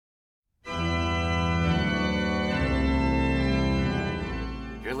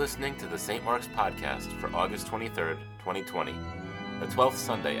You're listening to the St. Mark's Podcast for August 23rd, 2020, the 12th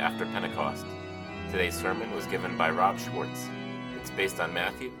Sunday after Pentecost. Today's sermon was given by Rob Schwartz. It's based on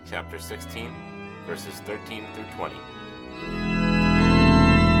Matthew chapter 16, verses 13 through 20.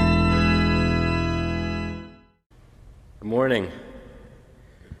 Good morning.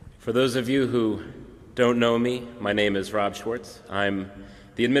 For those of you who don't know me, my name is Rob Schwartz. I'm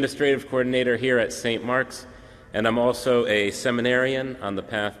the administrative coordinator here at St. Mark's, and I'm also a seminarian on the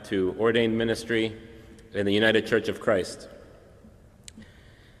path to ordained ministry in the United Church of Christ.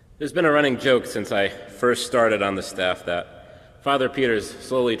 There's been a running joke since I first started on the staff that Father Peter's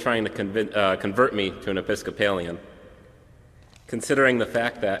slowly trying to convert me to an Episcopalian. Considering the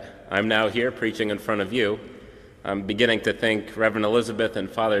fact that I'm now here preaching in front of you, I'm beginning to think Reverend Elizabeth and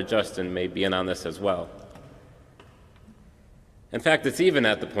Father Justin may be in on this as well. In fact, it's even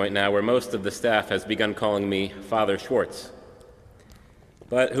at the point now where most of the staff has begun calling me Father Schwartz.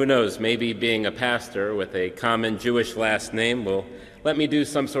 But who knows, maybe being a pastor with a common Jewish last name will let me do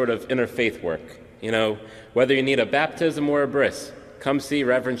some sort of interfaith work. You know, whether you need a baptism or a bris, come see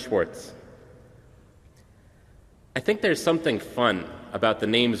Reverend Schwartz. I think there's something fun about the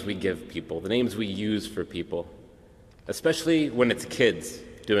names we give people, the names we use for people, especially when it's kids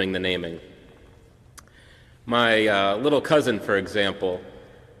doing the naming. My little cousin, for example,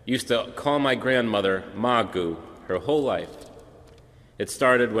 used to call my grandmother Magu her whole life. It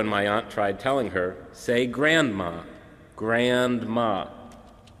started when my aunt tried telling her, say grandma, grandma,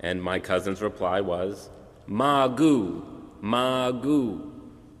 and my cousin's reply was Magu, Magu,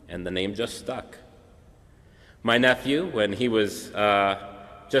 and the name just stuck. My nephew, when he was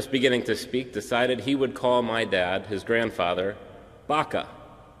just beginning to speak, decided he would call my dad, his grandfather, Baka.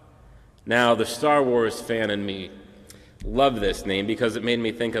 Now, the Star Wars fan in me loved this name because it made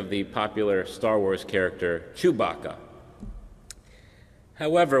me think of the popular Star Wars character Chewbacca.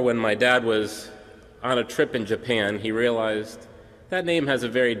 However, when my dad was on a trip in Japan, he realized that name has a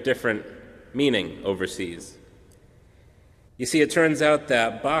very different meaning overseas. You see, it turns out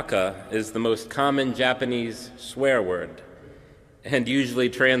that Baka is the most common Japanese swear word and usually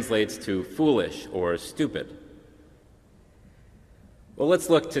translates to foolish or stupid. Well,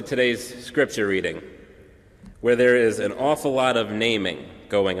 let's look to today's scripture reading, where there is an awful lot of naming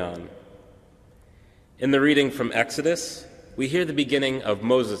going on. In the reading from Exodus, we hear the beginning of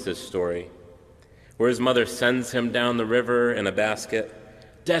Moses' story, where his mother sends him down the river in a basket,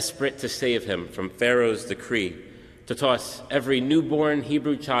 desperate to save him from Pharaoh's decree to toss every newborn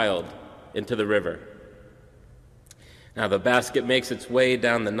Hebrew child into the river. Now the basket makes its way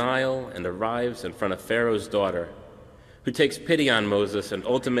down the Nile and arrives in front of Pharaoh's daughter, who takes pity on Moses and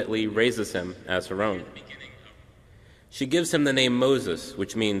ultimately raises him as her own. She gives him the name Moses,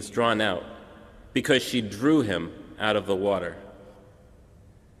 which means drawn out, because she drew him out of the water.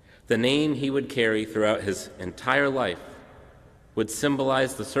 The name he would carry throughout his entire life would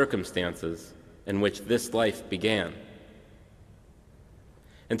symbolize the circumstances in which this life began.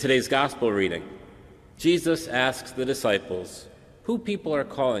 In today's gospel reading, Jesus asks the disciples who people are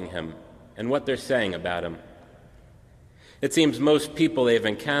calling him and what they're saying about him. It seems most people they've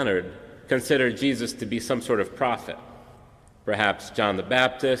encountered consider Jesus to be some sort of prophet, perhaps John the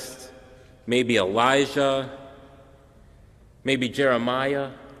Baptist, maybe Elijah, maybe Jeremiah,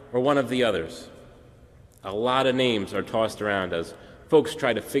 or one of the others. A lot of names are tossed around as folks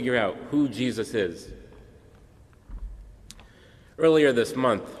try to figure out who Jesus is. Earlier this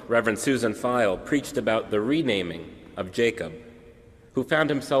month, Reverend Susan File preached about the renaming of Jacob, who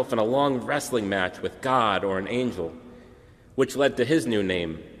found himself in a long wrestling match with God or an angel, which led to his new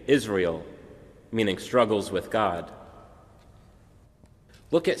name, Israel, meaning struggles with God.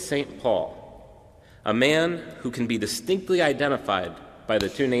 Look at St. Paul, a man who can be distinctly identified by the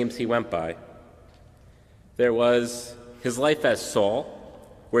two names he went by. There was his life as Saul,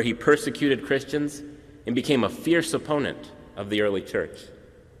 where he persecuted Christians and became a fierce opponent of the early church.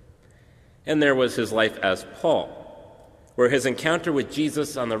 And there was his life as Paul, where his encounter with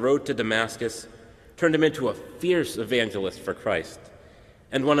Jesus on the road to Damascus turned him into a fierce evangelist for Christ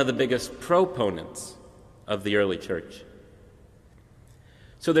and one of the biggest proponents of the early church.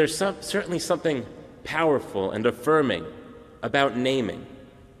 So there's certainly something powerful and affirming about naming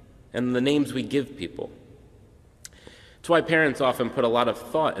and the names we give people. It's why parents often put a lot of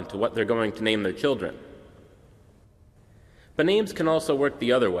thought into what they're going to name their children. But names can also work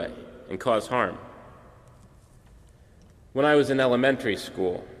the other way and cause harm. When I was in elementary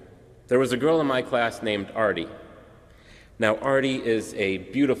school, there was a girl in my class named Artie. Now, Artie is a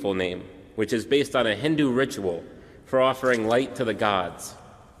beautiful name, which is based on a Hindu ritual for offering light to the gods.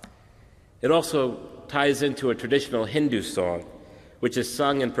 It also ties into a traditional Hindu song which is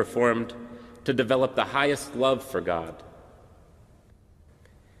sung and performed to develop the highest love for God.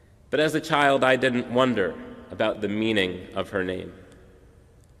 But as a child, I didn't wonder about the meaning of her name.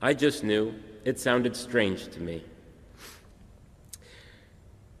 I just knew it sounded strange to me.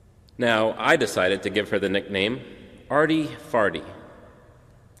 Now, I decided to give her the nickname Artie Farty.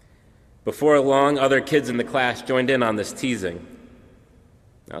 Before long, other kids in the class joined in on this teasing.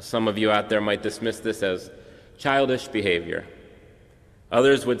 Now, some of you out there might dismiss this as childish behavior.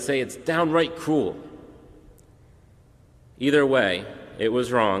 Others would say it's downright cruel. Either way, it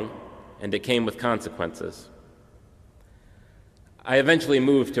was wrong, and it came with consequences. I eventually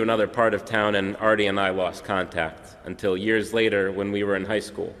moved to another part of town, and Artie and I lost contact until years later when we were in high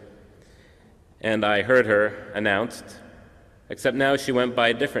school. And I heard her announced, except now she went by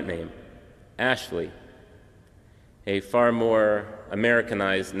a different name, Ashley, a far more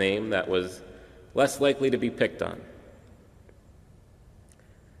Americanized name that was less likely to be picked on.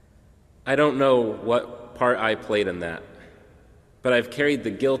 I don't know what part I played in that, but I've carried the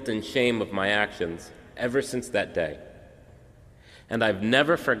guilt and shame of my actions ever since that day. And I've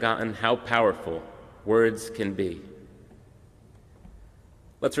never forgotten how powerful words can be.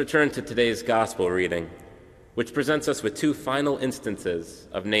 Let's return to today's gospel reading, which presents us with two final instances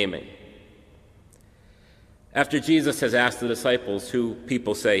of naming. After Jesus has asked the disciples who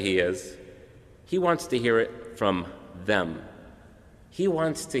people say he is, he wants to hear it from them. He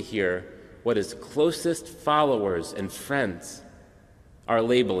wants to hear what his closest followers and friends are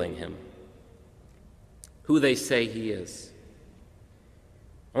labeling him, who they say he is.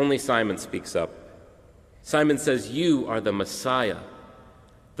 Only Simon speaks up. Simon says, "You are the Messiah,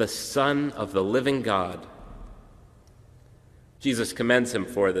 the Son of the living God." Jesus commends him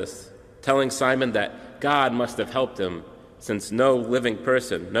for this, telling Simon that God must have helped him since no living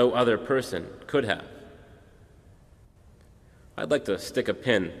person, no other person could have. I'd like to stick a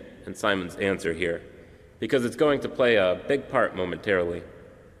pin in Simon's answer here, because it's going to play a big part momentarily.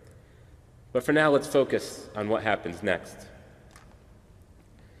 But for now, let's focus on what happens next.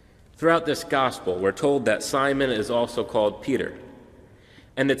 Throughout this gospel, we're told that Simon is also called Peter.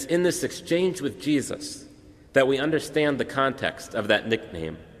 And it's in this exchange with Jesus that we understand the context of that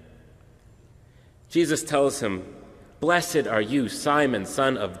nickname. Jesus tells him, "Blessed are you, Simon,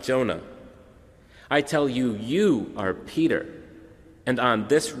 son of Jonah. I tell you, you are Peter, and on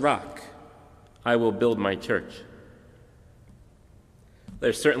this rock I will build my church."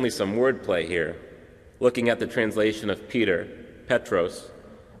 There's certainly some wordplay here, looking at the translation of Peter, Petros,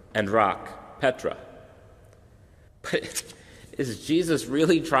 and rock, Petra. But is Jesus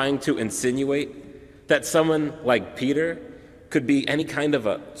really trying to insinuate that someone like Peter could be any kind of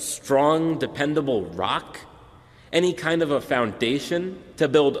a strong, dependable rock? Any kind of a foundation to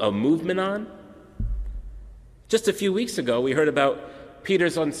build a movement on? Just a few weeks ago, we heard about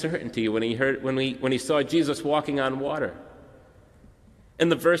Peter's uncertainty when he saw Jesus walking on water. In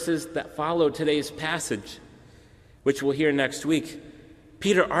the verses that follow today's passage, which we'll hear next week,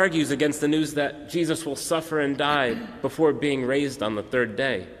 Peter argues against the news that Jesus will suffer and die before being raised on the third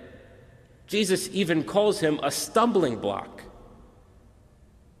day. Jesus even calls him a stumbling block.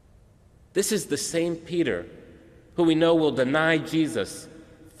 This is the same Peter who we know will deny Jesus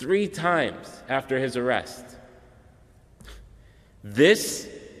 3 times after his arrest. This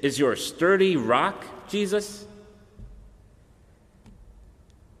is your sturdy rock, Jesus?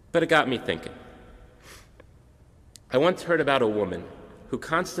 But it got me thinking. I once heard about a woman who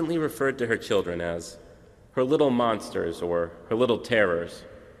constantly referred to her children as her little monsters or her little terrors.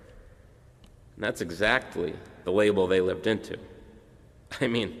 And that's exactly the label they lived into. I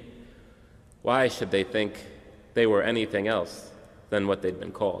mean, why should they think they were anything else than what they'd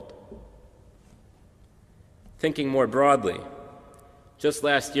been called? Thinking more broadly, just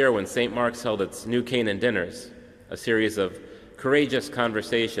last year when St. Mark's held its New Canaan Dinners, a series of courageous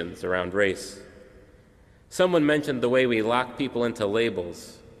conversations around race, someone mentioned the way we lock people into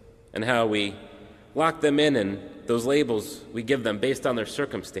labels and how we lock them in, and those labels we give them based on their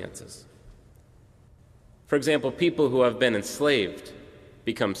circumstances. For example, people who have been enslaved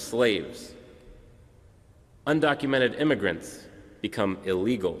become slaves. Undocumented immigrants become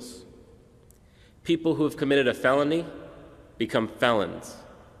illegals. People who have committed a felony become felons,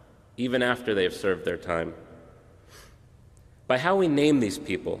 even after they have served their time. By how we name these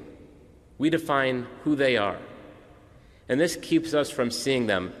people, we define who they are. And this keeps us from seeing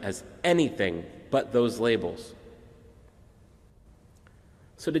them as anything but those labels.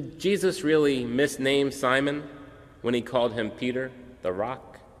 So did Jesus really misname Simon when he called him Peter, the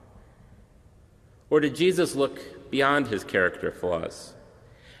rock? Or did Jesus look beyond his character flaws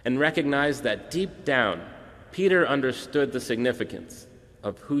and recognize that deep down Peter understood the significance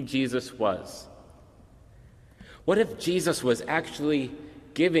of who Jesus was. What if Jesus was actually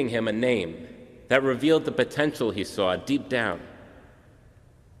giving him a name that revealed the potential he saw deep down?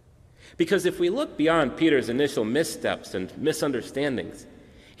 Because if we look beyond Peter's initial missteps and misunderstandings,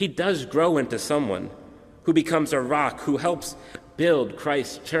 he does grow into someone who becomes a rock who helps build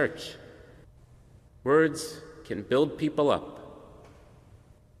Christ's church. Words can build people up,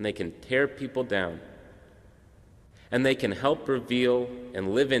 and they can tear people down, and they can help reveal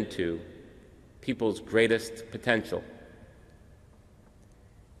and live into people's greatest potential.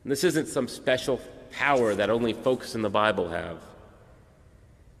 And this isn't some special power that only folks in the Bible have.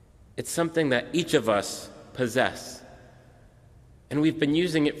 It's something that each of us possess, and we've been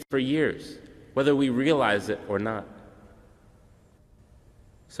using it for years, whether we realize it or not.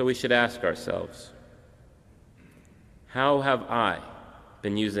 So we should ask ourselves, how have I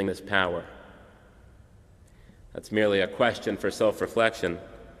been using this power? That's merely a question for self-reflection,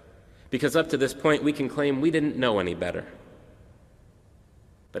 because up to this point we can claim we didn't know any better.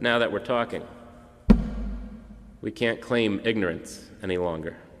 But now that we're talking, we can't claim ignorance any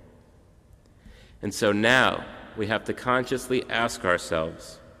longer. And so now we have to consciously ask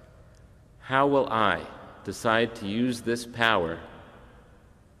ourselves, how will I decide to use this power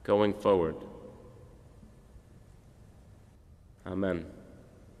going forward? Amen.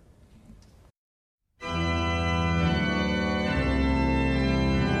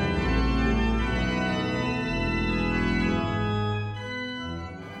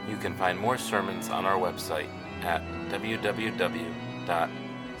 You can find more sermons on our website at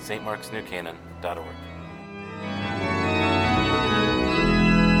www.stmarksnewcanaan.org.